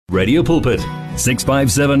Radio Pulpit,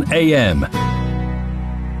 657 AM.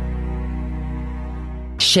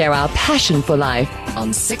 Share our passion for life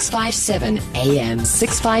on 657 AM.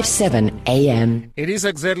 657 AM. It is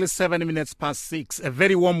exactly 7 minutes past 6. A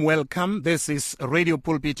very warm welcome. This is Radio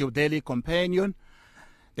Pulpit, your daily companion.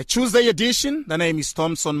 The Tuesday edition. The name is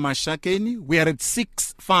Thompson Mashakeni. We are at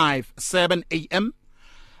 657 AM.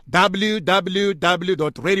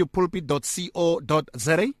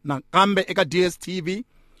 www.radiopulpit.co.za. Nakambe eka DSTV.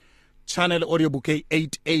 Channel Audio Bouquet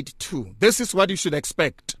 882. This is what you should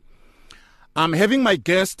expect. I'm having my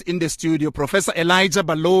guest in the studio, Professor Elijah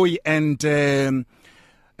Baloyi and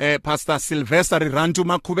Pastor Sylvester Rirantu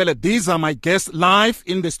Makubele. These are my guests live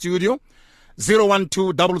in the studio.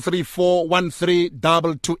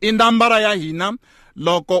 012-334-1322. Indambara ya hina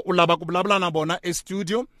loko ulaba kublabla na bona e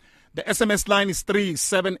studio. The SMS line is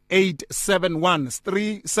 37871.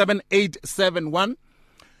 37871.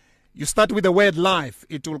 You start with the word live.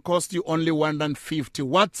 It will cost you only R1.50.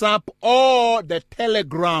 WhatsApp or the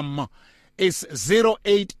Telegram is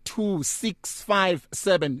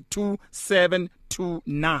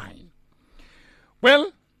 0826572729.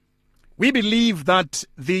 Well, we believe that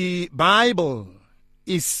the Bible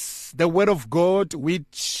is the word of God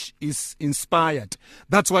which is inspired.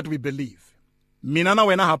 That's what we believe. Minana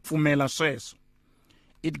wena hapfumela sweswo.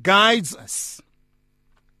 It guides us.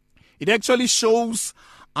 It actually shows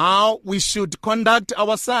how we should conduct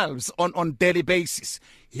ourselves on daily basis.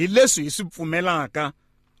 Hilesu isipfumelaka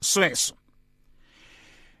sweswo.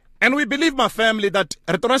 And we believe, my family, that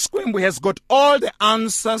Retorashkwembu has got all the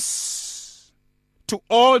answers to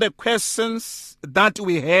all the questions that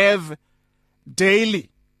we have daily.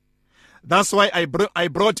 That's why I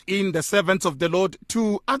brought in the servants of the Lord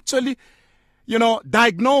to actually,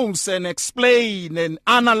 diagnose and explain and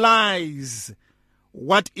analyze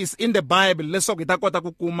what is in the Bible. Leswo kita kota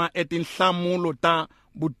ku kuma etinhlamulo ta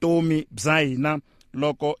vutomi bya hina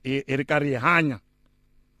loko hi ri karhi hi hanya.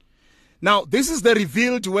 Now, this is the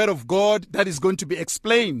revealed word of God that is going to be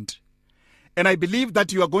explained. And I believe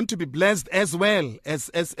that you are going to be blessed as well as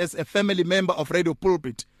a family member of Radio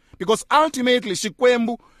Pulpit. Because ultimately,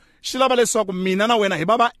 Xikwembu, xilava leswaku mina na wena hi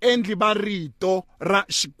baba endli ba rito ra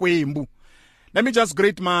Xikwembu. Let me just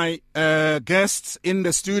greet my guests in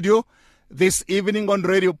the studio this evening on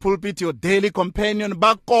Radio Pulpit, your daily companion.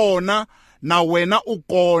 Bakona na wena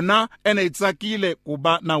ukona ene itsakile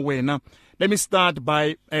kuba na wena. Let me start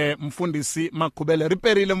by Mfundisi Makubele.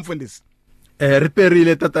 Riperile Mfundisi.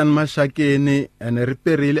 Riperile Tatan Mashakeni and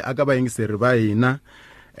riperile akaba yingiseri ba hina.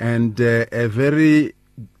 And a very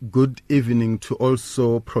good evening to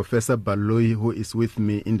also Professor Baloyi, who is with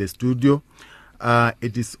me in the studio.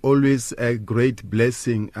 It is always a great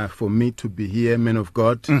blessing for me to be here, man of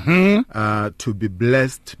God, to be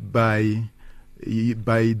blessed by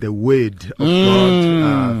the word of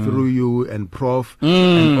God through you and Prof,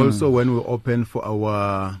 and also when we open for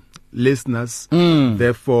our listeners.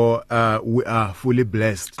 Therefore, we are fully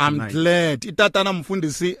blessed tonight. I'm glad. Itatana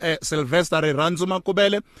Mfundisi Sylvester Rirantu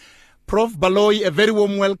Makubele. Prof Baloyi, a very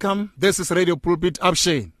warm welcome. This is Radio Pulpit.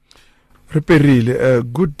 Abshay. Reperile,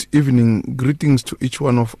 good evening. Greetings to each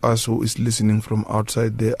one of us who is listening from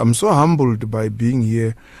outside there. I'm so humbled by being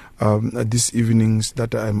here these evenings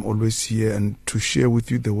that I'm always here and to share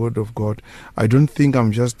with you the word of God. I don't think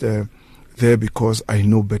I'm just there because I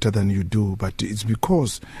know better than you do, but it's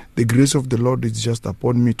because the grace of the Lord is just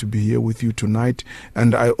upon me to be here with you tonight.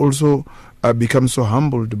 And I also become so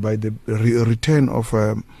humbled by the return of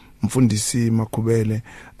Mfundisi Makubele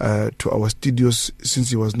to our studios,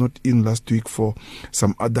 since he was not in last week for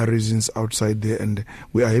some other reasons outside there. And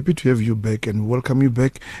we are happy to have you back and welcome you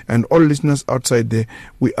back. And all listeners outside there,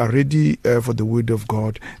 we are ready for the word of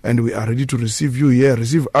God, and we are ready to receive you here.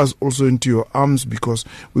 Receive us also into your arms, because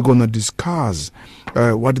we're going to discuss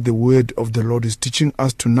what the word of the Lord is teaching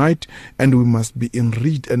us tonight, and we must be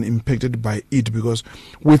enriched and impacted by it, because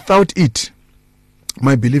without it,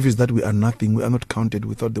 my belief is that we are nothing. We are not counted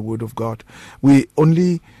without the word of God. We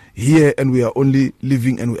only here and we are only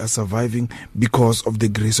living and we are surviving because of the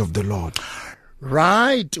grace of the Lord.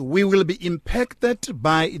 Right. We will be impacted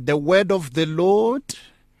by the word of the Lord.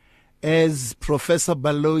 As Professor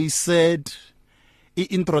Baloyi said,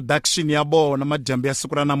 introduction yabo na majambi ya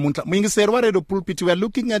siku namuntlha. Mwingiseri wa Radio Pulpit, we are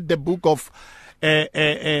looking at the book of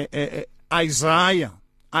Isaiah.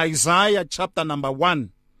 Isaiah chapter number 1.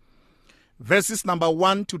 Verses number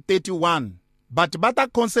 1 to 31. But bata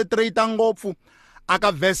concentrate ngopfu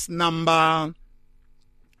aka verse number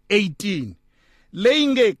 18.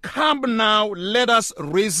 Leinge, come now, let us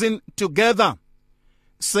reason together,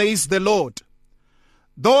 says the Lord.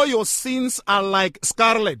 Though your sins are like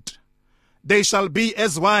scarlet, they shall be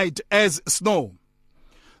as white as snow.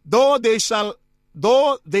 Though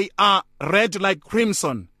they are red like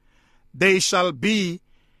crimson, they shall be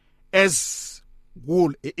as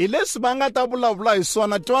wool. Ilesi bangata vulavula hi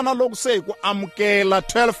swona twana loko se ku amukela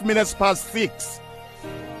 12 minutes past 6.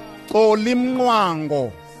 Xoli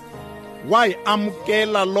Mnwango why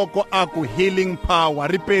amukela loko aku healing power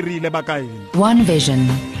riperile baka hina. One vision,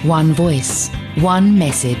 one voice, one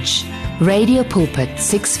message. Radio Pulpit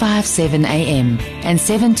 657 AM and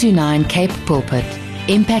 729 Cape Pulpit,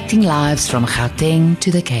 impacting lives from Gauteng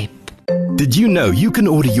to the Cape. Did you know you can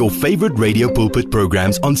order your favorite Radio Pulpit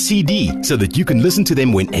programs on CD so that you can listen to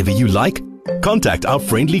them whenever you like? Contact our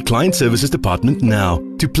friendly client services department now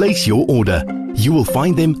to place your order. You will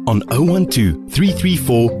find them on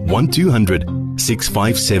 012-334-1200,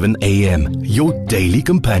 657 AM, your daily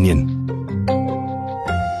companion.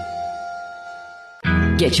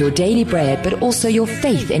 Get your daily bread, but also your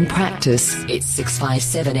faith in practice. It's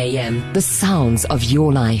 657 AM, the sounds of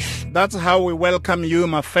your life. That's how we welcome you,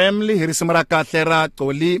 my family.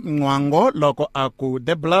 Xoli Mnwango loko aku.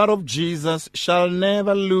 The blood of Jesus shall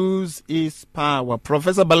never lose its power.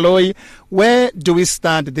 Professor Baloyi, where do we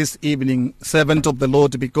start this evening, servant of the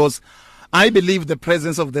Lord? Because I believe the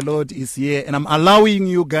presence of the Lord is here, and I'm allowing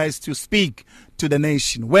you guys to speak to the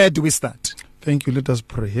nation. Where do we start? Thank you. Let us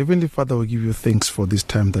pray. Heavenly Father, we give you thanks for this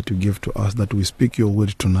time that you give to us, that we speak your word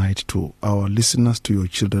tonight to our listeners, to your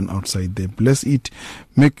children outside there. Bless it.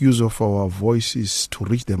 Make use of our voices to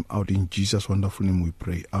reach them out. In Jesus' wonderful name we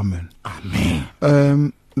pray. Amen.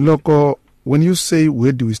 Amen. Loco, when you say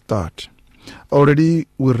where do we start? Already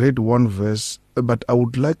we read one verse, but I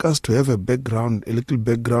would like us to have a little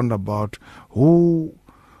background about who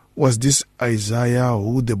was this Isaiah,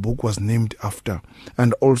 who the book was named after,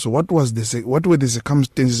 and also what were the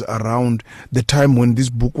circumstances around the time when this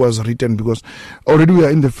book was written? Because already we are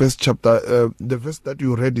in the first chapter. The verse that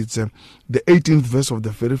you read, it's the 18th verse of the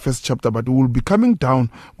very first chapter, but we will be coming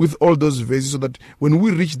down with all those verses so that when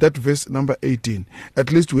we reach that verse number 18,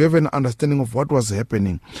 at least we have an understanding of what was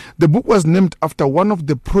happening. The book was named after one of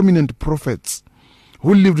the prominent prophets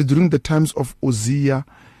who lived during the times of Uzziah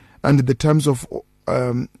and the times of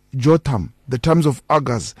Jotham, the times of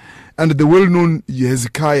Agaz, and the well-known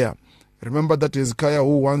Hezekiah. Remember that Hezekiah,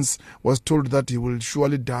 who once was told that he will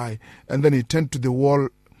surely die, and then he turned to the wall,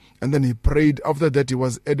 and then he prayed. After that, he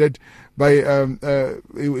was added by,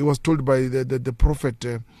 he was told by the prophet,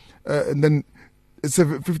 and then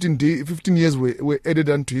 15 years were added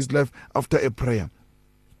unto his life after a prayer.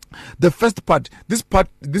 The first part, this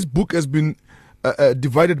book has been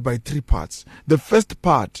divided by 3 parts. The first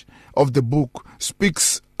part of the book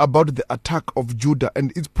speaks about the attack of Judah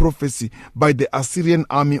and its prophecy by the Assyrian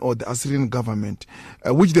army or the Assyrian government,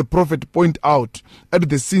 which the prophet point out at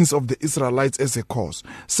the sins of the Israelites as a cause.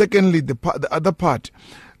 Secondly, the other part,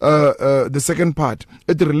 the second part,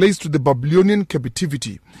 it relates to the Babylonian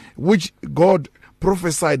captivity, which God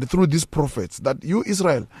prophesied through these prophets that you,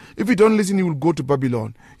 Israel, if you don't listen, you will go to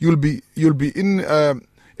Babylon. You'll be in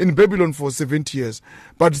Babylon for 70 years,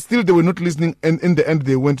 but still they were not listening, and in the end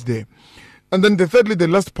they went there. And then thirdly, the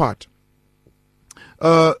last part,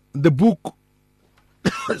 the book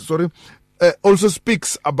also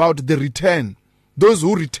speaks about the return, those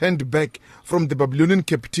who returned back from the Babylonian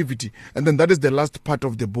captivity, and then that is the last part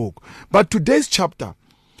of the book. But today's chapter,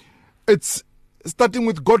 it's starting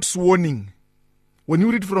with God's warning. When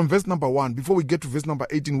you read from verse number 1, before we get to verse number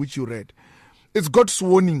 18, which you read, it's God's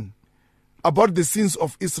warning about the sins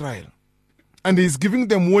of Israel. And he's giving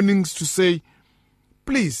them warnings to say,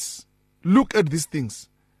 please, look at these things.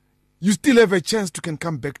 You still have a chance to can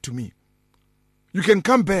come back to me. You can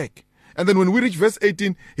come back. And then when we reach verse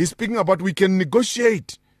 18, he's speaking about we can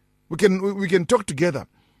negotiate. We can talk together.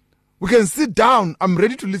 We can sit down. I'm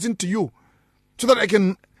ready to listen to you so that I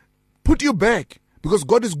can put you back. Because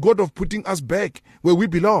God is God of putting us back where we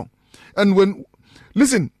belong. And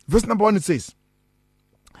listen, verse number 1, it says,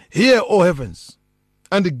 hear, O heavens,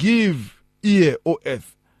 and give ear, O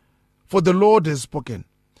earth, for the Lord has spoken.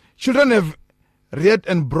 Children have reared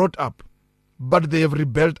and brought up, but they have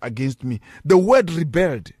rebelled against me. The word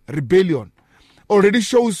rebellion, already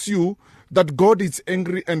shows you that God is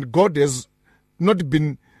angry and God has not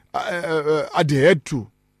been adhered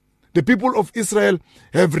to. The people of Israel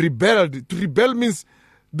have rebelled. To rebel means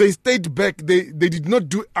they stayed back. They did not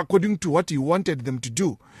do according to what he wanted them to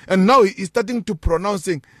do. And now he is starting to pronounce,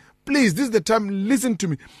 saying, please, this is the time, listen to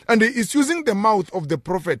me. And he's using the mouth of the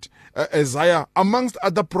prophet Isaiah amongst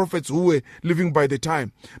other prophets who were living by the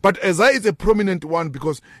time. But Isaiah is a prominent one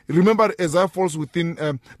because remember, Isaiah falls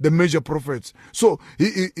within the major prophets. So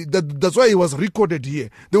that's why he was recorded here.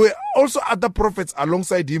 There were also other prophets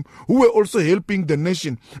alongside him who were also helping the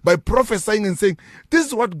nation by prophesying and saying, this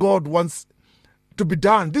is what God wants to be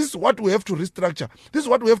done. This is what we have to restructure. This is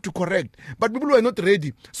what we have to correct. But people were not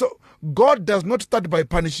ready. So God does not start by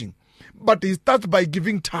punishing, but he starts by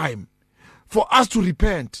giving time for us to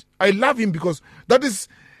repent. I love him because that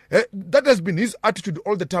has been his attitude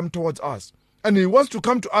all the time towards us. And he wants to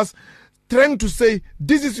come to us trying to say,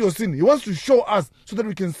 this is your sin. He wants to show us so that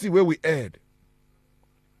we can see where we erred.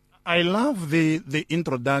 I love the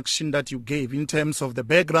introduction that you gave in terms of the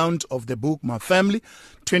background of the book, My Family,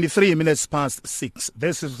 23 minutes past 6.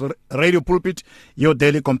 This is Radio Pulpit, your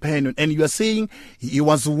daily companion. And you are saying he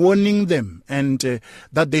was warning them and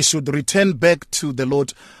that they should return back to the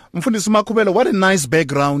Lord. Mfundisi Makubela, what a nice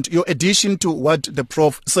background, your addition to what the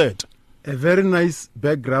Prof said. A very nice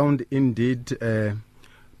background indeed.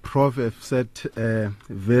 Prof have set a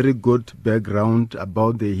very good background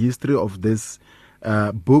about the history of this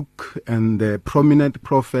book and the prominent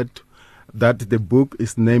prophet that the book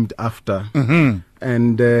is named after. Mm-hmm.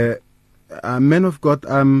 And man of God,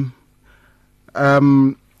 I'm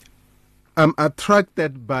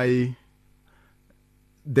attracted by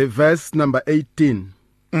the verse number 18.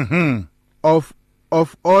 Mm-hmm. Of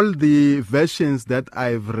all the versions that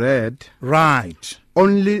I've read, right,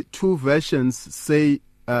 only 2 versions say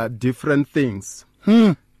different things.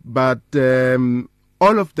 But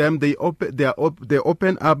all of them, they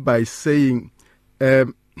open up by saying,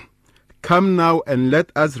 come now and let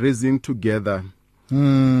us reason together.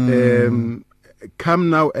 Come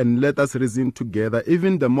now and let us reason together.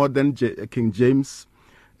 Even the modern King James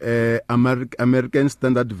American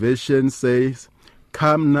Standard Version says,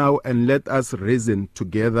 come now and let us reason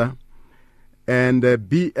together. And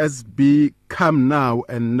BSB, come now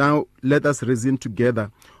and now let us reason together.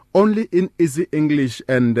 Only in Easy English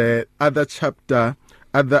and other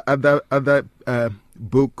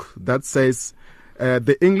book that says,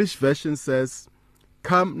 the English version says,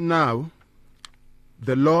 come now,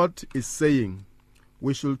 the Lord is saying,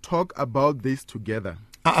 we should talk about this together.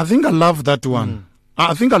 I think I love that one.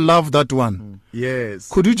 I think I love that one. Yes.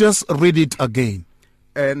 Could you just read it again?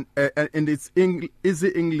 And in its Easy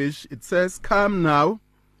English, it says, come now,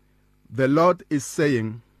 the Lord is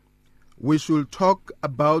saying, we should talk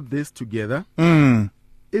about this together.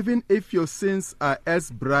 Even if your sins are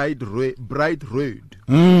as bright red,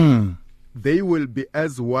 they will be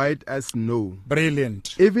as white as snow.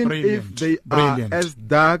 Brilliant. Even Brilliant. if they Brilliant. are as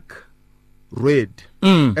dark red,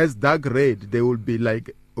 they will be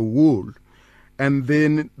like a wool. And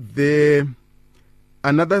then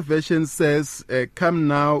another version says, come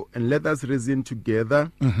now and let us reason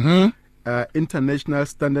together. International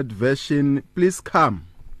Standard Version, please come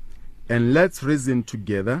and let's reason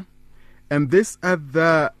together. And these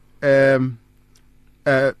other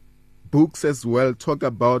books as well talk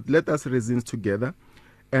about let us reason together.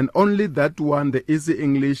 And only that one, the Easy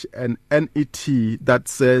English and NET, that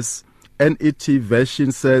says, NET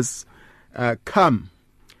version says, come,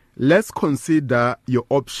 let's consider your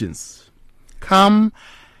options. Come,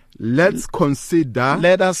 let us consider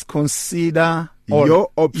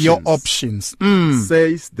your options.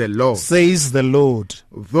 Says the Lord. Says the Lord.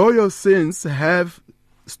 Though your sins have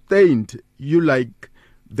stained you like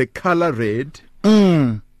the color red,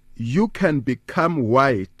 you can become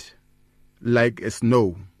white like a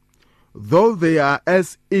snow. Though they are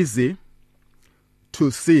as easy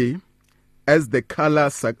to see as the color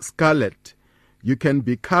scarlet, you can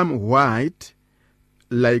become white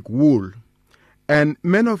like wool. And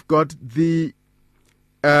men of God, the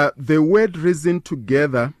word reason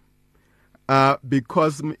together,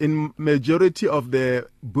 because in majority of the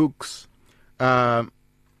books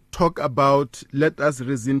talk about let us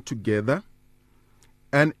reason together,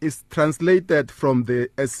 and it's translated from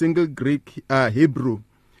a single Greek Hebrew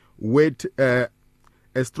word, a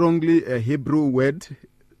strongly Hebrew word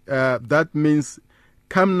that means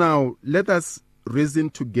come now, let us reason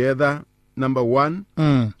together. Number one,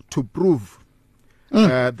 to prove.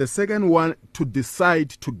 The second one, to decide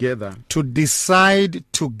together. To decide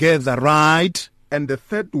together, right? And the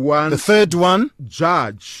third one,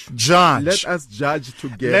 judge. Judge. Let us judge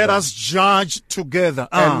together. Let us judge together.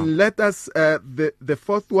 And let us, the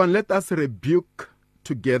fourth one, let us rebuke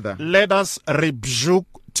together. Let us rebuke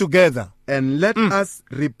together. And let us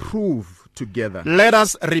reprove together. Let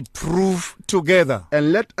us reprove together.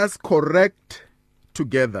 And let us correct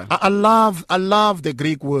together. I love the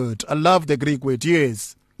Greek word. I love the Greek word.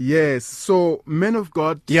 Yes. Yes. So, men of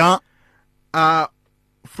God, Yeah.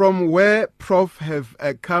 from where Prof have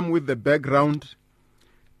come with the background,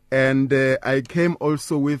 and I came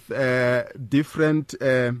also with different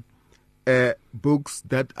books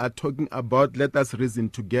that are talking about let us reason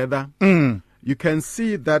together. You can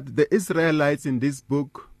see that the Israelites in this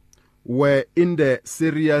book were in the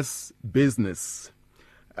serious business.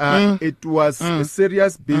 It was a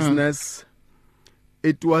serious business.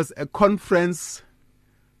 It was a conference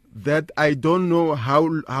that I don't know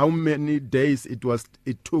how many days it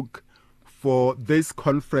took for this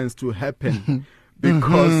conference to happen.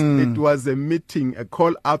 Because it was a meeting, a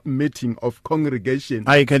call-up meeting of congregation.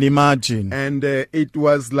 I can imagine. And it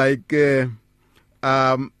was like, it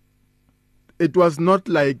was not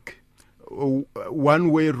like a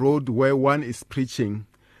one-way road where one is preaching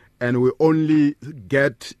and we only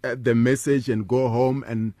get the message and go home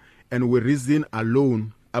and we reason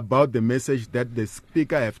alone about the message that the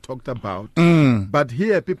speaker have talked about. But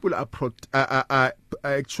here people are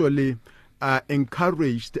actually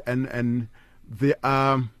encouraged and they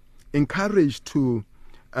are encouraged to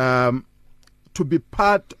be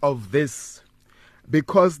part of this,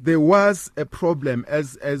 because there was a problem,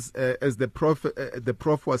 as the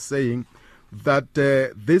prof was saying, that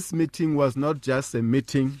this meeting was not just a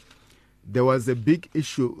meeting. There was a big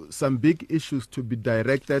issue, some big issues to be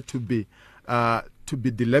directed, to be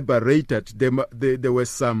deliberated. There were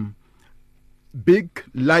some big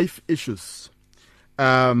life issues.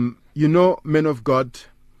 Men of God,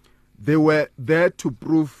 they were there to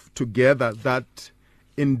prove together that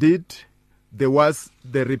indeed there was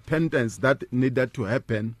the repentance that needed to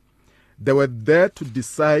happen. They were there to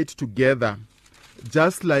decide together,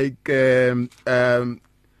 just like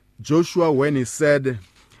Joshua when he said,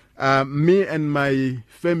 me and my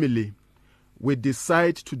family, we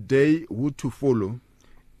decide today who to follow.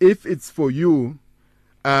 If it's for you,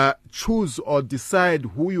 choose or decide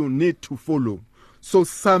who you need to follow. So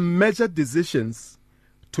some major decisions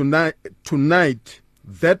tonight,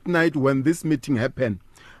 that night when this meeting happened,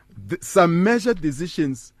 some major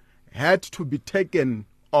decisions had to be taken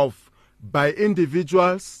off by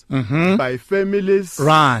individuals, by families,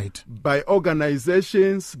 Right. by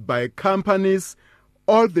organizations, by companies.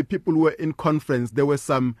 All the people who were in conference, there were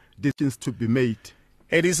some decisions to be made.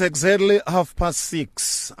 It is exactly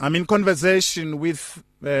 6:30. I'm in conversation with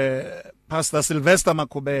Pastor Sylvester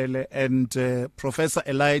Makubele and Professor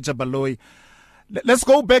Elijah Baloyi. Let's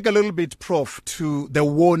go back a little bit, Prof, to the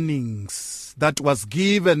warnings that was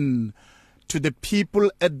given to the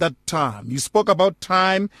people at that time. You spoke about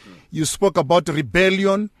time, you spoke about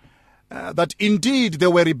rebellion, that indeed they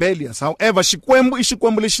were rebellious. However, xikwembu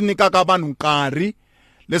lexi nyikaka vanhu nkarhi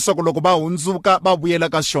leswaku loko va hundzuka va vuyela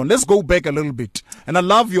ka xona. Let's go back a little bit. And I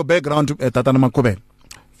love your background, Tatana Makubele.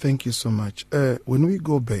 Thank you so much. When we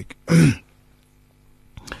go back,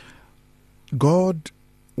 God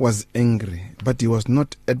was angry, but he was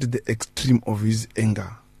not at the extreme of his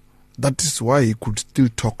anger. That is why he could still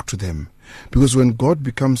talk to them. Because when God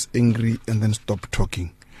becomes angry and then stop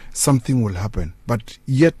talking, something will happen. But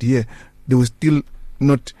yet here, they were still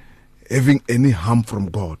not having any harm from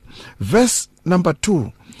God. Verse number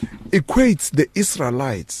 2 equates the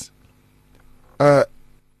Israelites.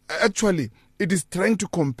 Actually, it is trying to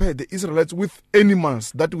compare the Israelites with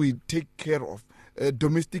animals that we take care of.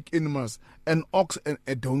 Domestic animals, an ox and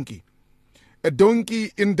a donkey. A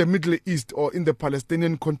donkey in the Middle East or in the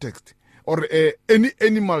Palestinian context, or any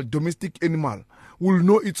animal, domestic animal, will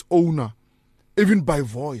know its owner, even by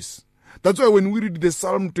voice. That's why when we read the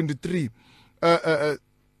Psalm 23, the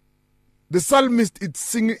psalmist it's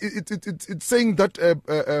saying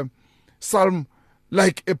that psalm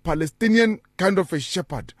like a Palestinian kind of a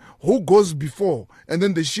shepherd who goes before and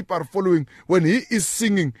then the sheep are following. When he is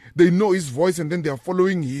singing, they know his voice and then they are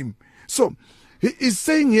following him. So he is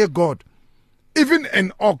saying here, God, even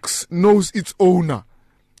an ox knows its owner.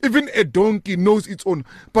 Even a donkey knows its owner.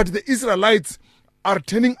 But the Israelites are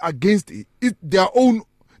turning against their own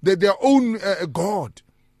God.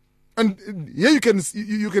 And here you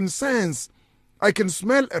can sense, I can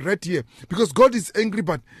smell a rat here, because God is angry,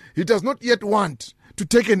 but he does not yet want to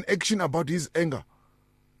take an action about his anger.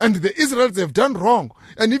 And the Israelites have done wrong.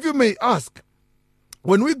 And if you may ask,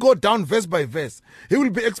 when we go down verse by verse, he will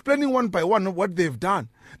be explaining one by one what they've done.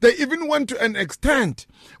 They even went to an extent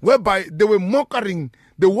whereby they were mocking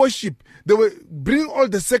the worship. They were bringing all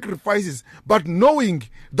the sacrifices, but knowing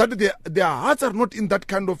that their hearts are not in that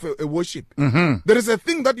kind of a worship. There is a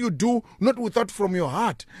thing that you do not without from your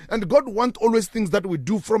heart. And God wants always things that we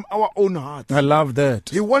do from our own hearts. I love that.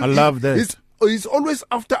 I love that. His He's always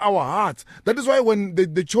after our hearts. That is why when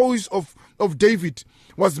the choice of David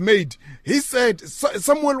was made, he said,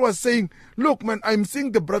 Samuel was saying, look, man, I'm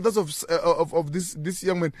seeing the brothers of this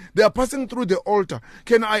young man. They are passing through the altar.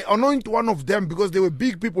 Can I anoint one of them? Because they were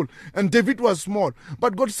big people and David was small.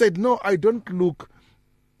 But God said, no, I don't look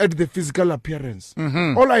at the physical appearance.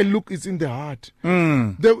 All I look is in the heart.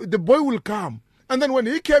 The boy will come. And then when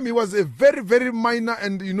he came, he was a very, very minor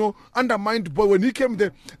and, undermined boy. When he came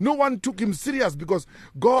there, no one took him serious because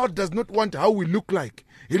God does not want how we look like.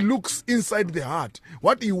 He looks inside the heart.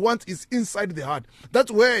 What he wants is inside the heart.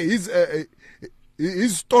 That's where his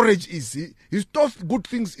storage is. He stores good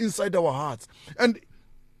things inside our hearts. And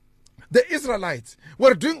the Israelites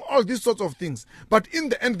were doing all these sorts of things, but in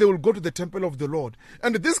the end they will go to the temple of the Lord.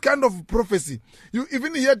 And this kind of prophecy, you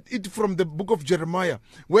even heard it from the book of Jeremiah,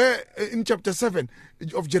 where in chapter 7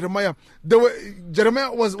 of Jeremiah,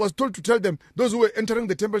 Jeremiah was told to tell them, those who were entering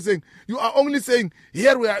the temple, saying, you are only saying,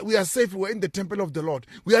 here we are safe, we're in the temple of the Lord.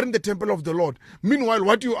 We are in the temple of the Lord. Meanwhile,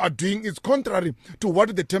 what you are doing is contrary to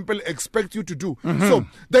what the temple expects you to do. So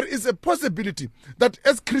there is a possibility that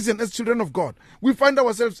as Christians, as children of God, we find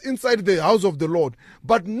ourselves inside the house of the Lord,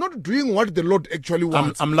 but not doing what the Lord actually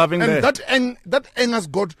wants. I'm loving that. And that angers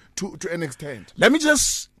God to an extent. Let me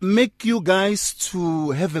just make you guys to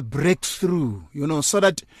have a breakthrough, so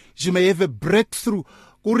that you may have a breakthrough.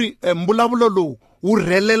 Mbulavulo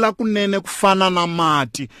urelela kunene kufana na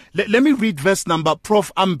mati. Let me read verse number,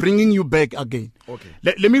 Prof, I'm bringing you back again. Okay.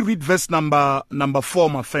 Let me read verse number 4,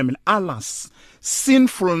 my family. Alas,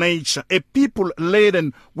 sinful nature, a people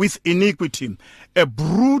laden with iniquity, a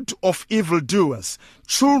brood of evildoers,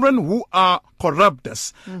 children who are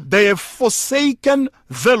corrupters. They have forsaken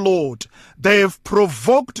the Lord. They have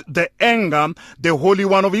provoked the anger, the Holy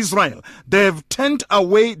One of Israel. They have turned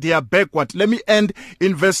away their backward. Let me end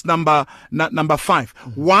in verse number 5.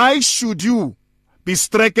 Why should you be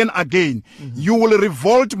stricken again? You will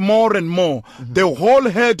revolt more and more. The whole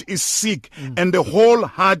head is sick and the whole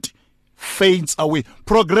heart fades away.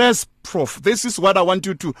 Progress, Prof. This is what I want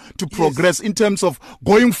you to progress in terms of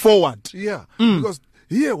going forward. Yeah, because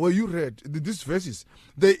here where you read these verses,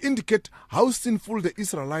 they indicate how sinful the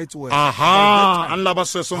Israelites were. How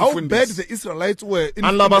bad the Israelites were in the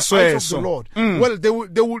eyes of the Lord. Well, they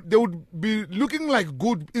would be looking like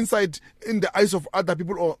good inside in the eyes of other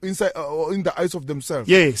people or inside or in the eyes of themselves.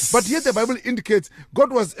 Yes. But here the Bible indicates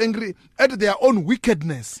God was angry at their own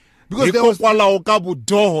wickedness. Because there was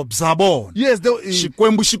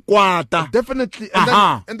definitely,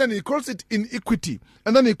 and then he calls it iniquity,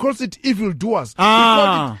 and then he calls it evildoers. He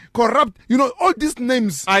called it corrupt. All these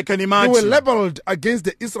names, I can imagine, they were labeled against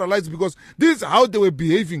the Israelites because this is how they were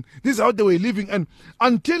behaving, this is how they were living, and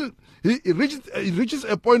until he reaches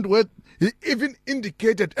a point where he even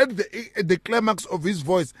indicated at the climax of his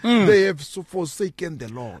voice, they have forsaken the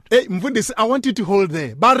Lord. Hey, Mfundisi, I want you to hold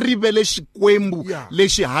there.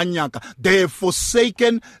 They have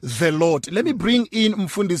forsaken the Lord. Let me bring in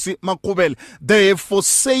Mfundisi Makubele. They have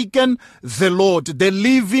forsaken the Lord, the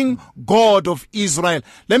living God of Israel.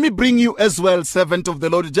 Let me bring you as well, servant of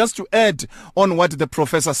the Lord, just to add on what the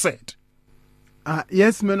professor said.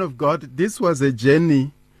 Yes, man of God, this was a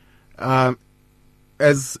journey.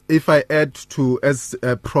 As if I add to, as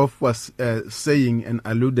Prof was saying and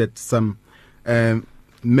alluded some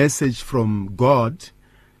message from God,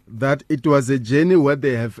 that it was a journey where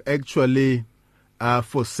they have actually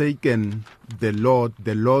forsaken the Lord,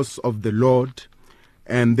 the laws of the Lord,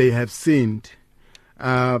 and they have sinned.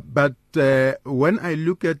 But when I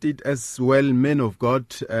look at it as well, men of God,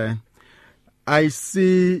 I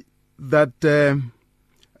see that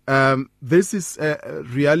this is a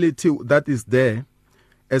reality that is there,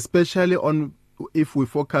 especially if we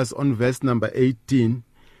focus on verse number 18,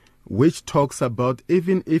 which talks about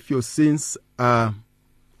even if your sins are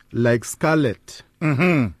like scarlet,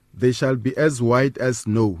 they shall be as white as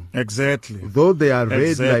snow. Exactly. Though they are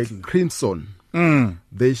red like crimson,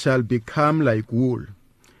 they shall become like wool.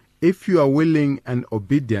 If you are willing and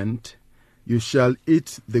obedient, you shall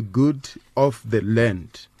eat the good of the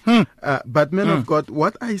land. But men of God,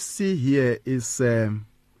 what I see here is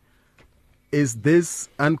this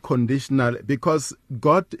unconditional, because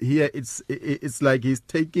God here, it's like he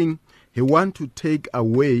wants to take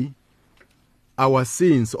away our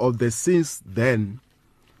sins, or the sins then,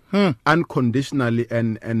 unconditionally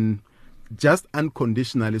and just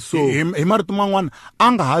unconditionally. So hi marito man'wana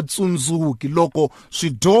anga ha tsundzuki loko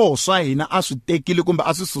swidyoho swa hina a swi tekile kumbe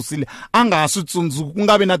a swi susile anga ha swi tsundzuki ku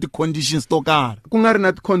nga vi na ti-conditions to karhi ku nga ri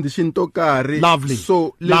na ti-condition to karhi. Lovely.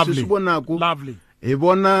 So leswi swi vonaku hi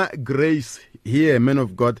vona grace here, man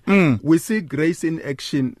of God. We see grace in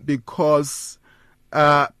action because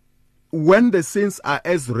when the sins are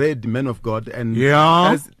as red, men of God, and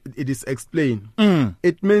as it is explained,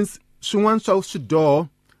 it means some of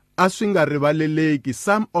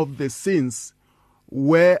the sins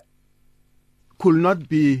could not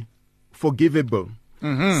be forgivable.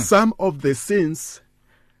 Some of the sins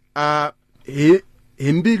are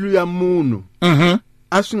himbilu ya munu.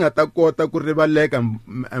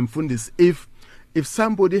 If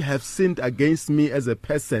somebody has sinned against me as a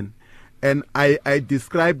person, and I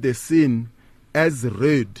describe the sin as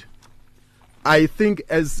red, I think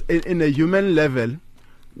as in a human level,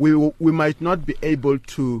 we might not be able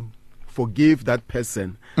to forgive that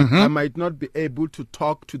person. I might not be able to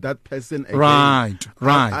talk to that person again.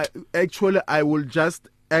 Right. I will just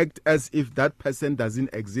act as if that person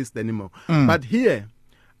doesn't exist anymore. But here,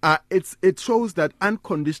 it shows that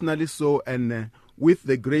unconditionally so, and with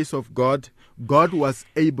the grace of God, God was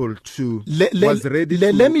able to was ready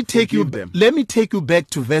to let me take you them. Let me take you back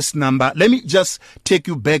to verse number. Let me just take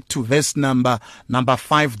you back to verse number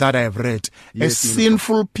 5 that I have read. Yes, a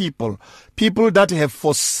sinful people that have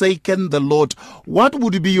forsaken the Lord. What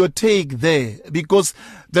would be your take there? Because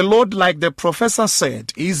the Lord, like the professor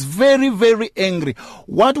said, is very, very angry.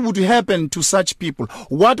 What would happen to such people?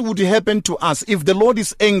 What would happen to us if the Lord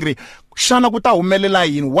is angry?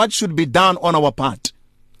 What should be done on our part?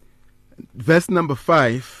 Verse number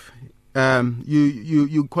 5,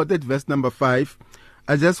 you quoted verse number 5.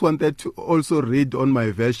 I just wanted to also read on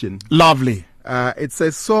my version. Lovely. It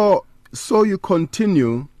says, so you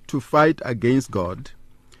continue to fight against God.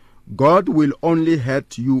 God will only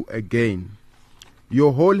hurt you again.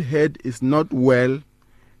 Your whole head is not well,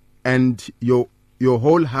 and your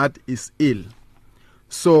whole heart is ill.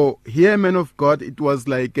 So here, men of God, it was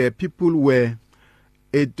like people were,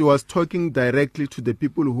 it was talking directly to the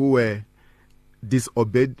people who were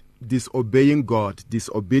disobeying God,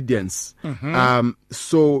 disobedience.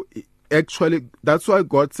 So actually, that's why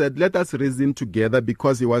God said, let us reason together,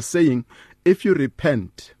 because he was saying, if you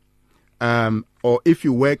repent or if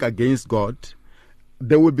you work against God,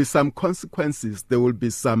 there will be some consequences, there will be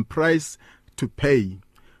some price to pay.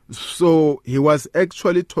 So he was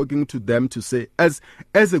actually talking to them to say, as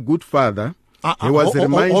a good father, he was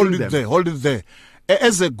reminding them. Hold it there.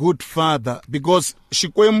 As a good father, because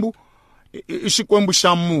Xikwembu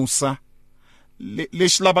xa Musa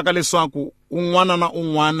lexi lavaka leswaku un'wana na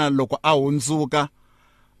un'wana loko a hundzuka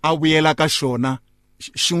a vuyela ka xona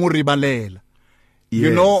xi n'wi rivalela.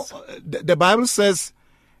 You know, the Bible says,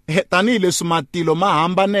 tanihi leswi matilo ma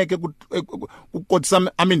hambaneke ku kotisa,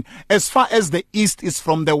 I mean, as far as the east is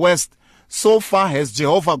from the west, so far has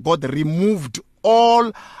Jehovah God removed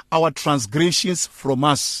all our transgressions from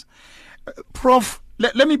us. Prof,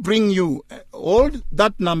 let me bring you, hold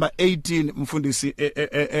that number 18, Mfundisi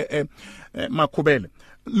Makubele.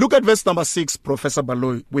 Look at verse number 6, Professor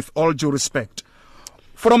Baloyi, with all due respect.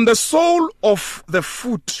 From the sole of the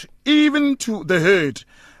foot even to the head,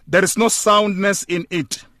 there is no soundness in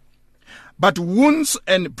it, but wounds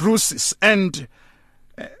and bruises and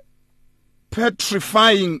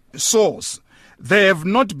petrifying sores. They have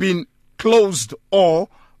not been closed or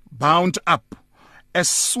bound up, as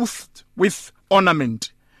soothed with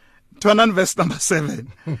ornament. Turn on verse number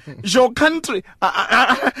 7. Your country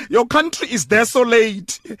is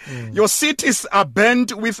desolate. Your cities are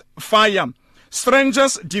burnt with fire.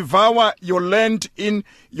 Strangers devour your land in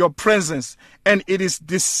your presence, and it is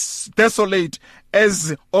desolate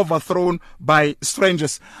as overthrown by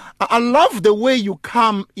strangers. I love the way you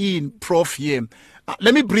come in, Prof, here.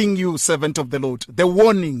 Let me bring you, servant of the Lord, the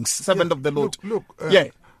warnings, servant of the Lord. Look,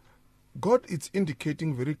 God is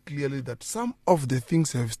indicating very clearly that some of the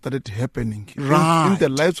things have started happening in the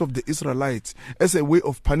lives of the Israelites as a way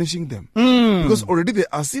of punishing them. Because already the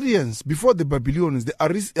Assyrians, before the Babylonians, the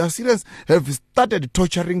Assyrians have started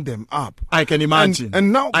torturing them up. I can imagine.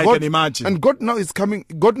 And now I can imagine. And God now is coming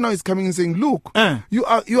and saying, look, you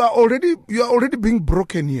are already being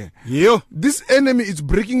broken here. This enemy is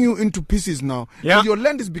breaking you into pieces now. And your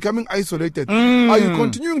land is becoming isolated. Are you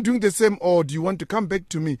continuing doing the same, or do you want to come back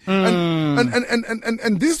to me?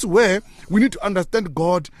 And this way we need to understand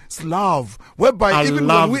God's love, whereby even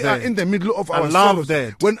when we are in the middle of our sorrows,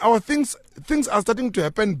 when our things are starting to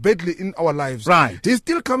happen badly in our lives, he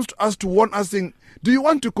still comes to us to warn us, saying, do you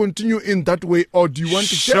want to continue in that way, or do you want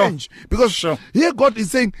to change? Because here God is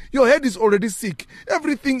saying, your head is already sick.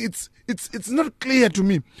 Everything it's not clear to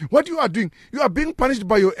me. What you are doing, you are being punished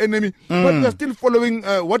by your enemy, but you are still following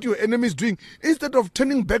what your enemy is doing instead of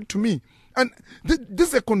turning back to me. And this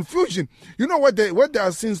is a confusion. You know where there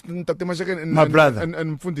are sins, Dr. Mashaka and My brother.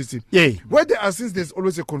 and Mfundisi. Yeah. Where there are sins, there's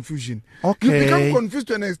always a confusion. Okay. You become confused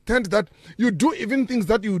to an extent that you do even things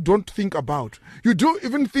that you don't think about. You do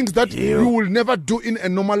even things that you will never do in a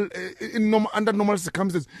normal, under normal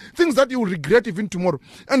circumstances. Things that you will regret even tomorrow.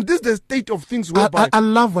 And this is the state of things whereby. I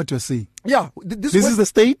love what you're saying. Yeah. This is the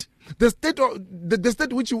state? The state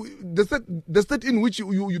in which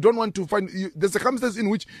you don't want to find, the circumstances in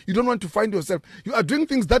which you don't want to find yourself. You are doing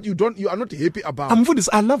things that you are not happy about.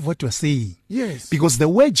 I love what you're saying. Yes. Because the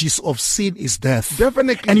wages of sin is death.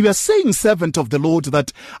 Definitely. And you are saying, servant of the Lord,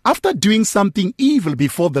 that after doing something evil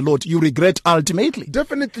before the Lord, you regret ultimately.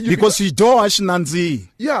 Definitely. Because you do nanzi.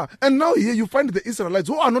 Yeah. And now here you find the Israelites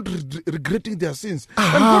who are not regretting their sins.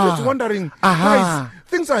 And God is wondering, guys,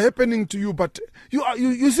 things are happening to you, but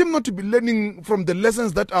you seem not to be learning from the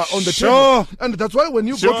lessons that are on the table. And that's why when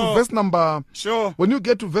you go to verse number, when you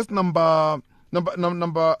get to verse number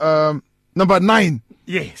 9,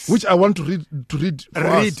 yes, which I want to read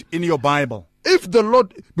in your Bible. If the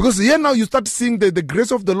Lord, because here now you start seeing the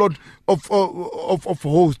grace of the Lord of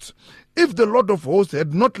hosts. If the Lord of hosts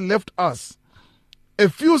had not left us a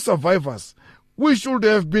few survivors, we should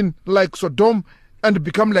have been like Sodom and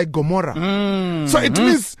become like Gomorrah. So it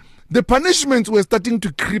means the punishments were starting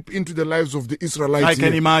to creep into the lives of the Israelites. I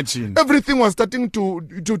can imagine. Everything was starting to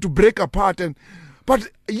break apart, but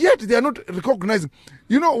yet they are not recognizing.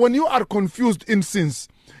 You know, when you are confused in sins,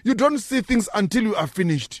 you don't see things until you are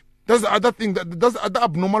finished. That's the other thing. That's the other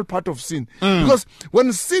abnormal part of sin. Because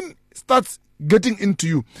when sin starts getting into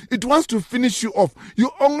you, it wants to finish you off.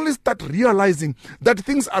 You only start realizing that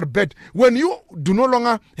things are bad when you do no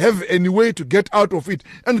longer have any way to get out of it.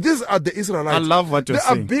 And these are the Israelites. I love what you're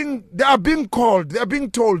saying. They are being called. They are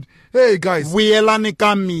being told, hey guys, vuyelani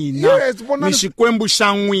ka mina. Yes, mi xikwembu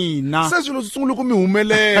xa n'wina. Se swilo swi sungule ku mi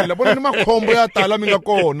humelela. Vona ni makhombo ya tala mi nga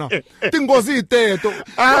kona. Tinghozi hi teto. Come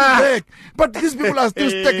back. But these people are still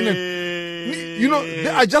stagnant. You know, they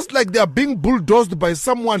are just like they are being bulldozed by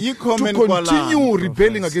someone to continue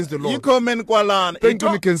rebelling against the Lord. Thank you,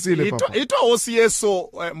 Nikensile, Papa. Ito hosi Yesu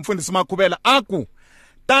Mfundisi Makhubela aku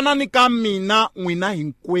tanani ka mina n'wina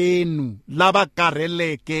hinkwenu lava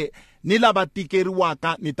karheleke ni lava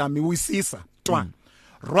tikeriwaka ni ta mi wisisa twa.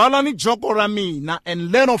 Rwalani joko ra mina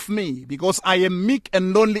and learn of me, because I am meek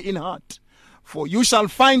and lonely in heart. For you shall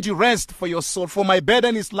find you rest for your soul. For my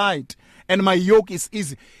burden is light and my yoke is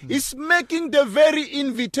easy. It's making the very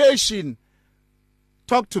invitation.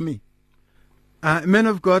 Talk to me. Man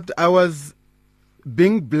of God, I was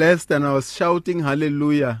being blessed and I was shouting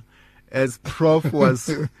hallelujah as Prof was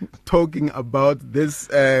talking about this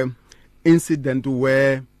incident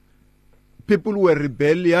where people were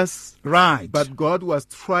rebellious, right? But God was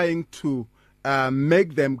trying to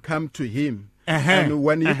make them come to Him. And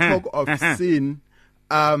when He talk of sin,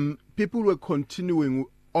 people were continuing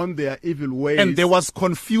on their evil ways. And there was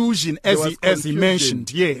confusion, as he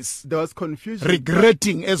mentioned. Yes. There was confusion.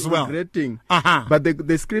 Regretting as well. Regretting. But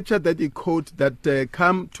the scripture that he quote that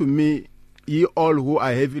come to me, ye all who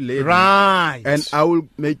are heavy laden. Right. And I will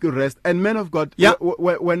make you rest. And man of God,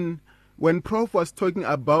 when Prof was talking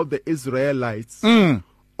about the Israelites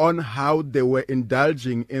on how they were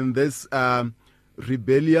indulging in this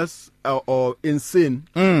rebellious or in sin,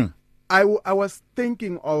 I was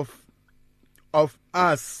thinking of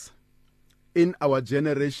us in our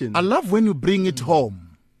generation. I love when you bring it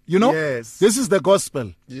home. You know, yes. This is the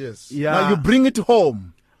gospel. Yes. Yeah. Now you bring it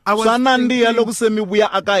home. I was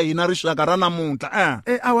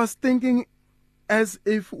thinking as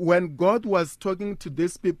if when God was talking to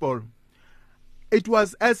these people, it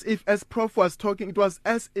was as if, as Prof was talking, it was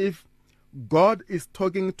as if God is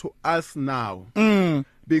talking to us now.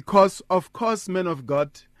 Because, of course, men of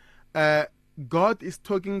God, God is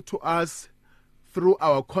talking to us through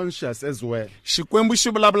our conscience as well.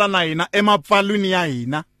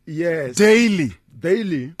 Yes. Daily.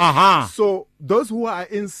 So those who are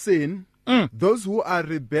in sin, those who are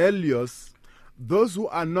rebellious, those who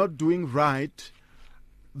are not doing right,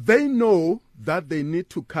 they know that they need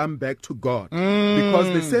to come back to God.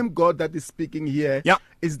 Because the same God that is speaking here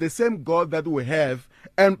is the same God that we have.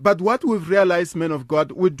 But what we've realized, men of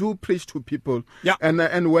God, we do preach to people.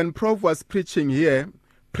 And when Prof was preaching here,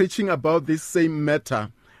 preaching about this same matter,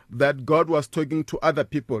 that God was talking to other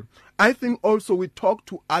people, I think also we talk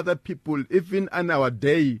to other people even in our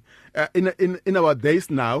day, in our days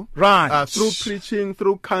now, right? Through preaching,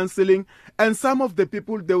 through counseling, and some of the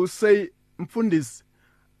people, they will say, Mfundis,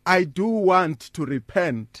 I do want to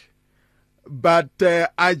repent, but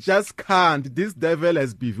I just can't. This devil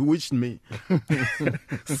has bewitched me.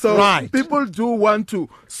 So people do want to.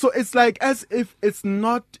 So it's like as if it's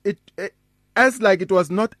not as like it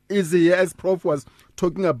was not easy, as Prof was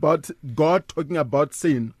talking about God talking about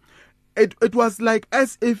sin, it was like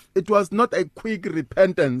as if it was not a quick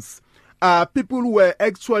repentance. People were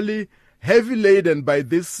actually heavy laden by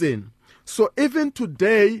this sin. So even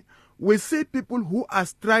today, we see people who are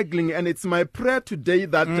struggling, and it's my prayer today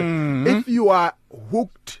that if you are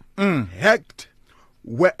hooked, hacked,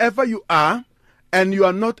 wherever you are, and you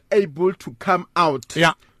are not able to come out,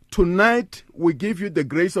 tonight we give you the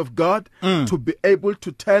grace of God to be able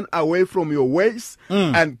to turn away from your ways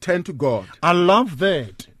and turn to God. I love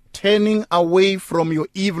that. Turning away from your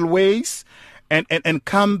evil ways and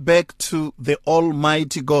come back to the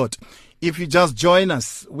Almighty God. If you just join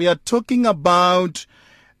us, we are talking about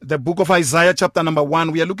the book of Isaiah, chapter number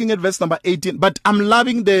 1. We are looking at verse number 18. But I'm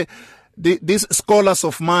loving these scholars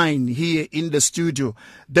of mine here in the studio.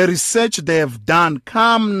 The research they have done.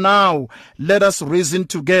 Come now, let us reason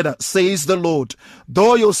together, says the Lord.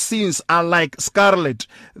 Though your sins are like scarlet,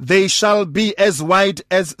 they shall be as white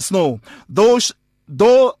as snow.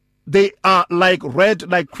 Though they are like red,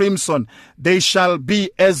 like crimson, they shall be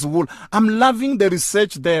as wool. I'm loving the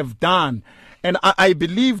research they have done. And I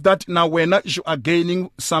believe that now when you are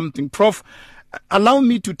gaining something. Prof, allow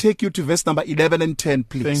me to take you to verse number 11 and 10,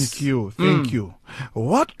 please. Thank you. Thank you.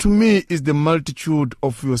 What to me is the multitude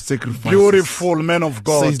of your sacrifices? Beautiful man of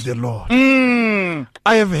God, says the Lord.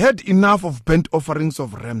 I have had enough of burnt offerings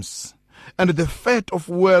of rams and the fat of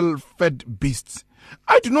well-fed beasts.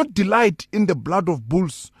 I do not delight in the blood of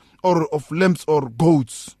bulls or of lambs or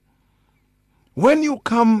goats. When you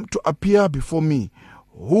come to appear before me,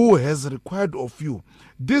 who has required of you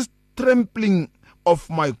this trampling of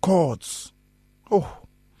my courts? Oh,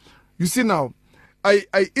 you see now, I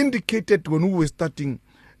indicated when we were starting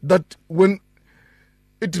that when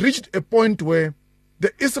it reached a point where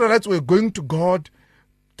the Israelites were going to God,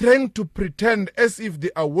 trying to pretend as if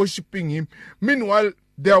they are worshipping him, meanwhile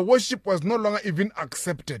their worship was no longer even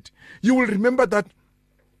accepted. You will remember that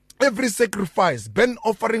every sacrifice, burnt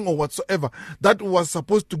offering or whatsoever that was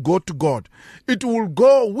supposed to go to God, it will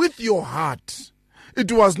go with your heart.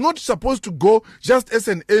 It was not supposed to go just as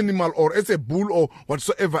an animal or as a bull or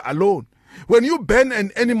whatsoever alone. When you burn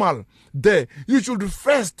an animal there, you should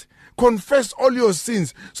first confess all your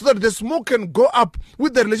sins so that the smoke can go up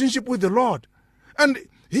with the relationship with the Lord. And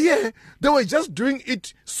here, they were just doing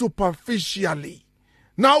it superficially.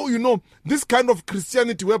 Now, you know, this kind of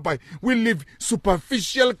Christianity whereby we live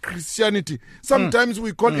superficial Christianity. Sometimes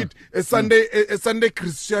we call it a Sunday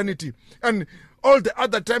Christianity. And all the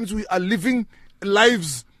other times we are living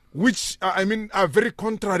lives which, are very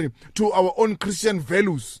contrary to our own Christian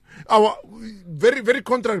values. Very, very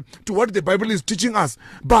contrary to what the Bible is teaching us.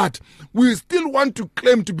 But we still want to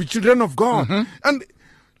claim to be children of God. And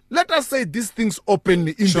let us say these things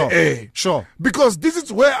openly in the air. Sure. Because this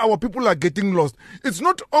is where our people are getting lost. It's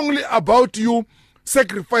not only about you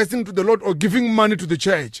sacrificing to the Lord or giving money to the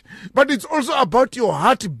church, but it's also about your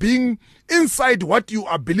heart being inside what you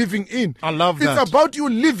are believing in. I love that. It's about you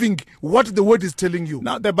living what the word is telling you.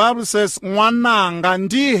 Now the Bible says, "Nwananga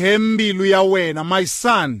ndihe mbilu ya wena, my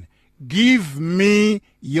son, give me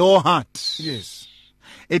your heart." Yes.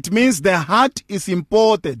 It means the heart is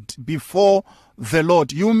important before the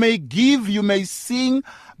Lord. You may give, you may sing,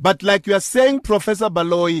 but like you are saying, Professor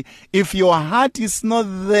Baloyi, if your heart is not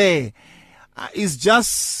there, it's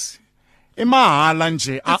just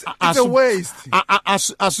it's a waste.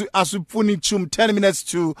 As we put 10 minutes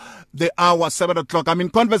to the hour, 7 o'clock. I'm in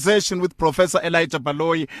conversation with Professor Elijah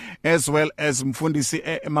Baloyi as well as Mfundisi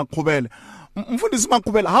Makubele. Mfundisi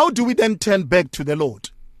Makubele, how do we then turn back to the Lord?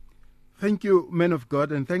 Thank you, man of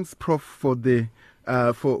God, and thanks, Prof, for the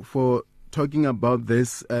for talking about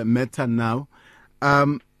this matter now.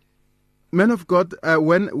 Man of God,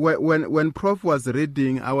 when Prof was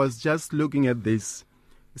reading, I was just looking at this,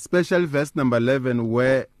 especially verse number 11,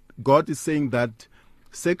 where God is saying that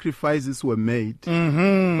sacrifices were made,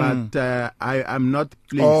 but I'm not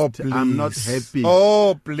pleased. Oh, please. I'm not happy.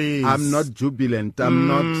 Oh, please. I'm not jubilant. I'm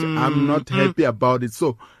not happy about it.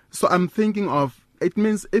 So I'm thinking of, it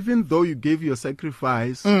means even though you give your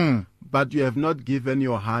sacrifice, but you have not given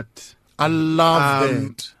your heart. I love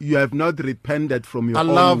that. You have not repented from your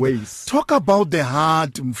own ways. Talk about the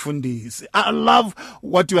heart, Mfundisi. I love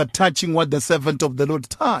what you are touching, what the servant of the Lord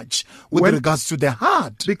touched with regards to the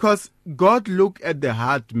heart. Because God look at the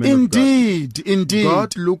heart, man. Indeed.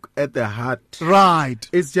 God look at the heart. Right.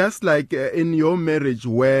 It's just like in your marriage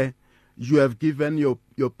where you have given your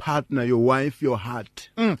partner, your wife, your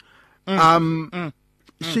heart.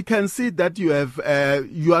 She can see that you have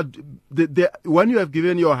when you have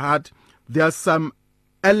given your heart, there are some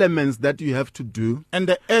elements that you have to do, and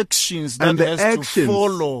the actions that has to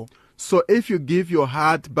follow. So if you give your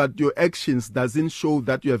heart, but your actions doesn't show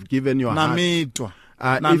that you have given your heart. Namitwa.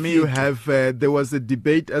 If you have, there was a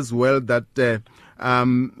debate as well that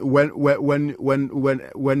when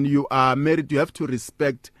you are married, you have to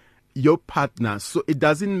respect your partner. So it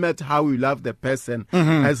doesn't matter how you love the person,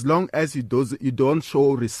 as long as you don't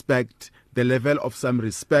show respect, the level of some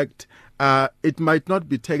respect, it might not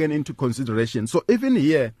be taken into consideration. So even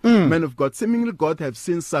here, men of God, seemingly God have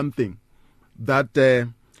seen something that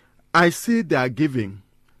I see they are giving,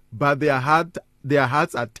 but their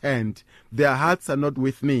hearts are turned. Their hearts are not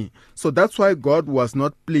with me. So that's why God was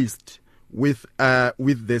not pleased with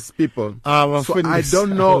these people. So I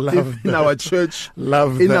don't know if in our church,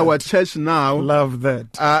 our church now,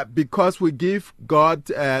 because we give God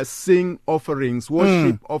sing offerings,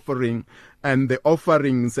 worship offering, and the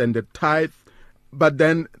offerings and the tithe. But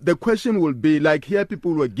then the question will be, like here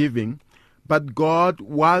people were giving, but God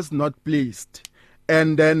was not pleased.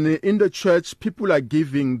 And then in the church, people are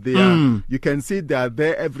giving. You can see they are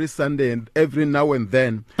there every Sunday and every now and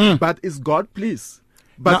then. But is God pleased?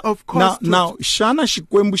 But of course, now shana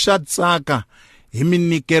xikwembu xa tsaka hi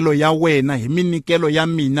minikelo ya wena, hi minikelo ya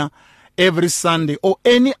mina every Sunday or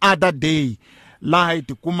any other day.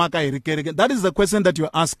 That is the question that you're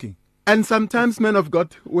asking. And sometimes, men of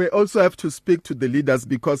God, we also have to speak to the leaders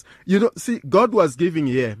because, see, God was giving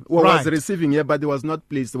here, was receiving here, but he was not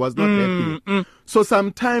pleased, he was not happy. So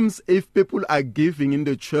sometimes if people are giving in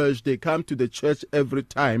the church, they come to the church every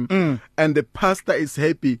time, and the pastor is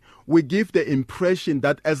happy, we give the impression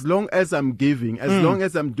that as long as I'm giving, as long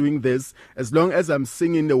as I'm doing this, as long as I'm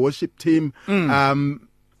singing the worship team, if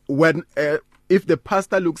the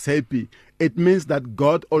pastor looks happy, it means that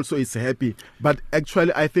God also is happy. But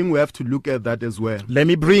actually, I think we have to look at that as well. Let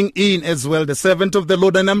me bring in as well the servant of the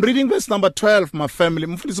Lord. And I'm reading verse number 12, my family.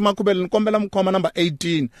 Number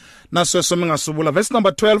 18. Verse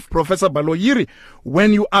number 12, Professor Baloyi,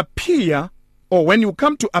 when you appear, or when you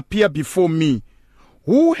come to appear before me,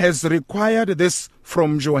 who has required this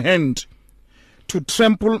from your hand to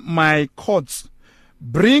trample my courts?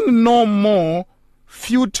 Bring no more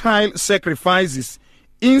futile sacrifices.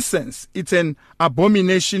 Incense, it's an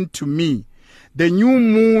abomination to me. The new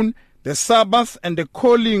moon, the Sabbath, and the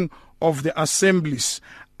calling of the assemblies.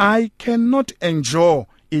 I cannot endure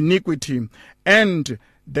iniquity and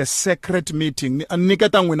the sacred meeting.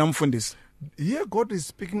 Here God is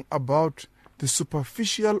speaking about the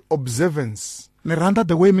superficial observance.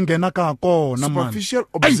 The way superficial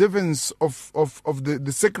observance of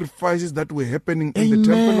the sacrifices that were happening in the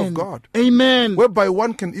temple of God. Amen. Whereby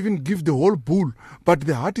one can even give the whole bull, but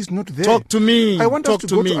the heart is not there. Talk to me. I want us to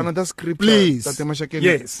go to another scripture. Please.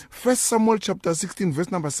 Yes. 1 Samuel chapter 16, verse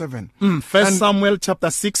number 7. 1 Samuel chapter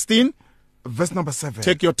 16. Verse number 7.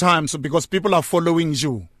 Take your time, because people are following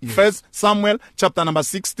you. Yes. 1 Samuel chapter number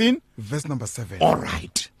 16. Verse number 7. All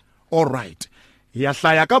right.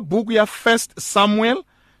 Yahlaya ka book ya 1 Samuel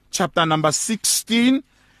chapter number 16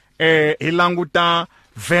 hilanguta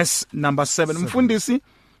verse number 7. Mfundisi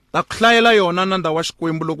takhlayela yona nanda wa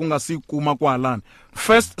xikwembu loku nga si kuma kwalana.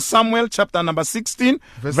 1 Samuel chapter number 16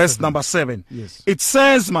 verse number 7. Yes. It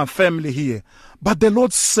says, my family here, but the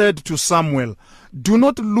Lord said to Samuel, do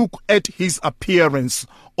not look at his appearance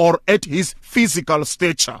or at his physical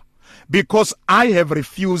stature, because I have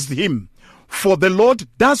refused him. For the Lord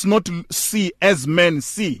does not see as men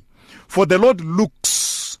see. For the Lord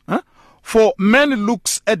looks. For man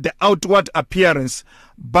looks at the outward appearance,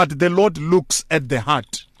 but the Lord looks at the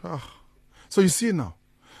heart. So you see now.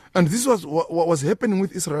 And this was what was happening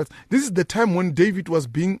with Israel. This is the time when David was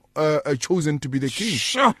being chosen to be the king.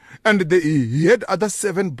 Sure. And he had other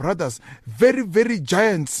 7 brothers, very, very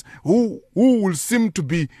giants, who will seem to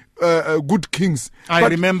be good kings. I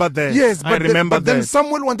remember that. Yes, but then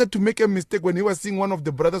Samuel wanted to make a mistake when he was seeing one of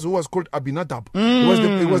the brothers who was called Abinadab.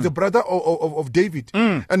 He was the brother of David.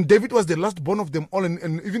 And David was the last born of them all,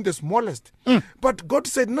 and even the smallest. But God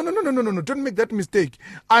said, no, don't make that mistake.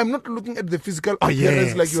 I'm not looking at the physical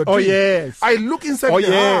appearance like you are doing. Yes. I look inside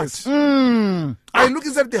the heart. I look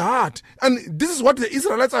inside the heart. And this is what the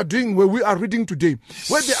Israelites are doing where we are reading today.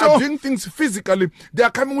 Where they are doing things physically. They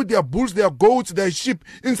are coming with their bulls, their goats, their sheep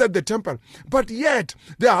inside the temple. But yet,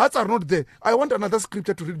 their hearts are not there. I want another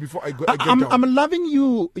scripture to read before I get down. I'm loving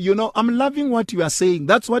you. I'm loving what you are saying.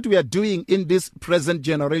 That's what we are doing in this present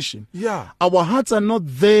generation. Yeah. Our hearts are not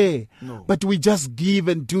there. No. But we just give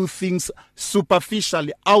and do things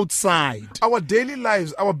superficially outside. Our daily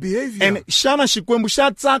lives, our behavior. And shana shikwembu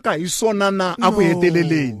shatsaka isonana.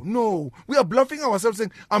 No, we are bluffing ourselves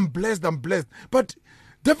saying, I'm blessed. But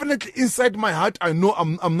definitely inside my heart, I know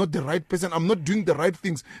I'm not the right person. I'm not doing the right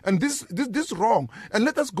things. And this is wrong. And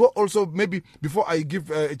let us go also, maybe before I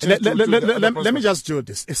give a chance let me just do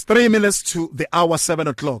this. It's 3 minutes to the hour 7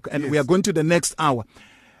 o'clock, and we are going to the next hour.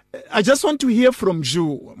 I just want to hear from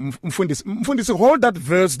you, Mfundisi. Mfundisi, hold that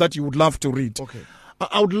verse that you would love to read. Okay.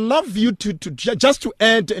 I would love you to just to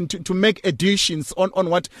add and to make additions on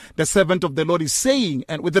what the servant of the Lord is saying,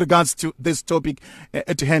 and with regards to this topic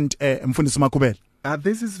at hand, Mfundisi Makubele.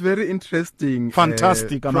 This is very interesting.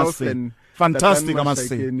 Fantastic, I must say. Fantastic, I must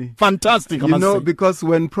say. Fantastic, I must say. You know, because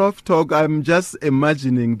when Prof talk, I'm just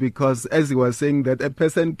imagining, because as he was saying that a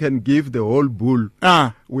person can give the whole bull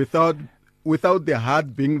without the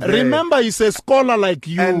heart being there. Remember, he's a scholar like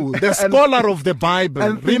you, the scholar of the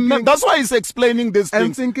Bible. That's why he's explaining this thing.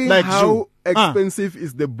 I'm thinking like how expensive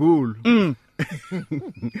is the bull.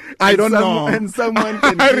 I don't know. And someone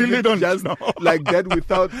can I really don't just know. like that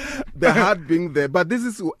without the heart being there. But this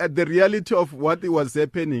is the reality of what was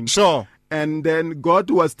happening. Sure. And then God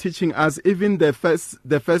was teaching us, even the first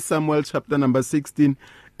Samuel chapter number 16,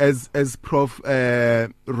 as Prof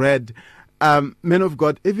read. Men of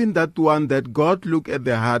God, even that one that God look at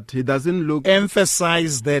the heart, He doesn't look.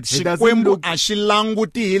 Emphasize that. He doesn't look.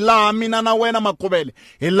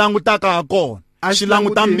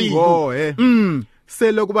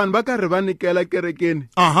 Se loko vanhu va karhi va nikela kerekeni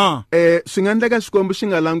swi nga endleka xikwembu xi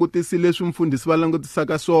nga langutisi leswi mfundhisi va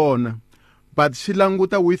langutisaka swona, but xi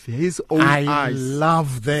languta with his own eyes. I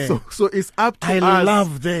love that. So it's up to us. I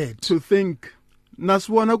love that. To think. Na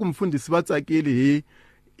swi vona ku mfundhisi va tsakile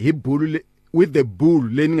hi bulu with the bull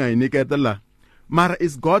leyi ni nga yi niketa la. Mara,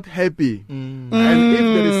 is God happy? And if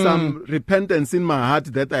there is some repentance in my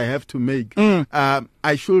heart that I have to make,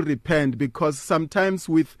 I should repent, because sometimes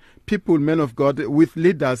with people, men of God, with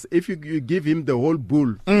leaders, if you give him the whole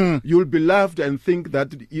bull, you'll be loved and think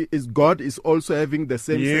that God is also having the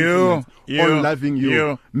same sentiments on loving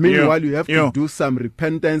you. Meanwhile, you have to do some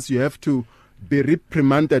repentance. You have to be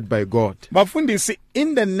reprimanded by God. Bafundisi,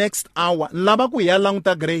 in the next hour, laba ku ya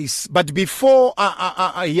languta grace, but before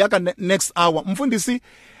yaka next hour, mfundisi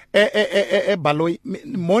Baloyi,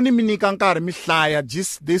 moni minika nkari mihlaya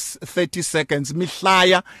just this 30 seconds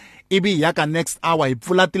mihlaya ibi yaka next hour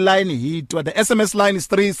ipfula line hitwa. The SMS line is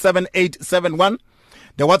 37871.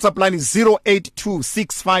 The WhatsApp line is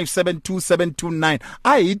 0826572729.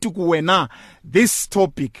 Kuwena, this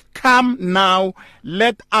topic. Come now,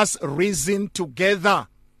 let us reason together.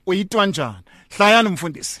 Uitwanjan. Hlayan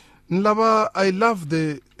mfundisi. Nlaba, I love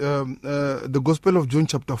the Gospel of John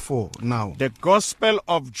chapter 4 now. The Gospel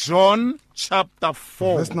of John chapter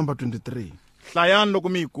 4. Verse number 23. Hlayan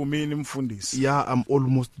lokumi kumini mfundisi. Yeah, I'm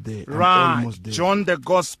almost there. Right. Almost there. John the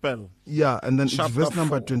Gospel. Yeah, and then chapter it's verse 4.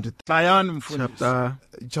 number 23. Hlayan mfundisi.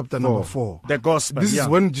 Chapter number 4. The Gospel. This is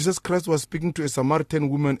when Jesus Christ was speaking to a Samaritan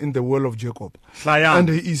woman in the well of Jacob. Hlayan. And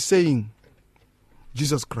he is saying,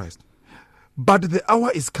 Jesus Christ, but the hour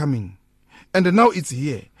is coming, and now it's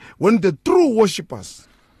here, when the true worshippers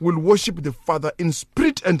will worship the Father in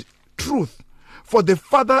spirit and truth. For the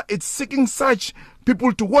Father is seeking such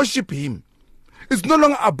people to worship him. It's no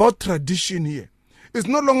longer about tradition here. It's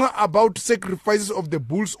no longer about sacrifices of the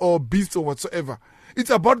bulls or beasts or whatsoever. It's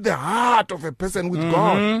about the heart of a person with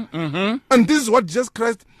God. And this is what Jesus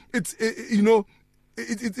Christ, it's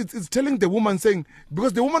telling the woman, saying,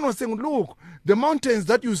 because the woman was saying, look, the mountains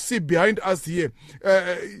that you see behind us here,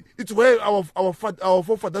 it's where our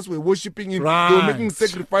forefathers were worshiping him. Right. They were making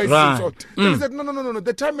sacrifices. Right. So he said, no,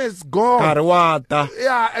 the time is gone.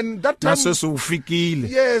 Yeah, and that time,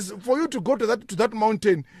 yes, for you to go to that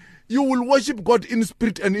mountain, you will worship God in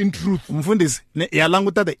spirit and in truth. Mfundisi,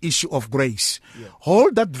 yalanguta the issue of grace.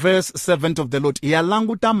 Hold that verse, servant of the Lord.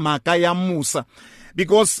 Yalanguta maka ya Musa.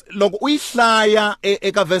 Because log uihlaya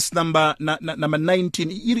eka verse number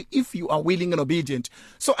 19, if you are willing and obedient.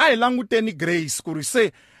 So I languteni grace kuri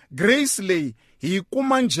say grace lay hi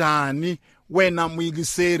kumanjani wena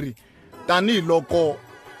muyigiseri tani loko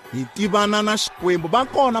hi tivana na xikwembu ba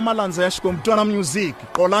kona malandza ya xikwembu twana music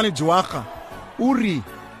qolani jwaga uri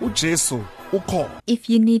uJesu ukho. If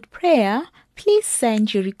you need prayer, please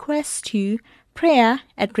send your request to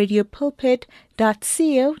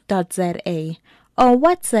prayer@radiopulpit.co.za or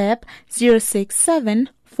WhatsApp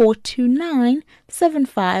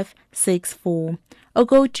 067-429-7564, or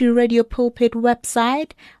go to Radio Pulpit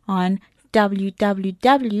website on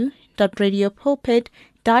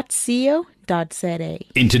www.radiopulpit.co.za.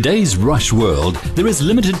 In today's rush world, there is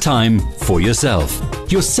limited time for yourself.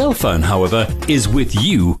 Your cell phone, however, is with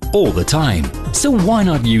you all the time. So why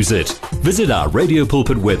not use it? Visit our Radio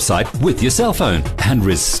Pulpit website with your cell phone and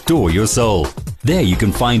restore your soul. There you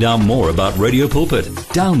can find out more about Radio Pulpit,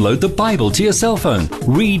 download the Bible to your cell phone,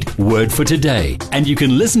 read Word for Today, and you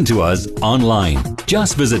can listen to us online.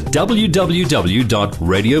 Just visit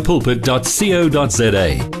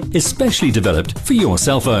www.radiopulpit.co.za. Especially developed for your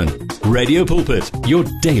cell phone. Radio Pulpit, your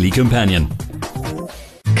daily companion.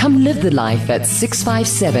 Come live the life at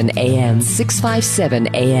 657 AM.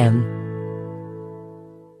 657 AM.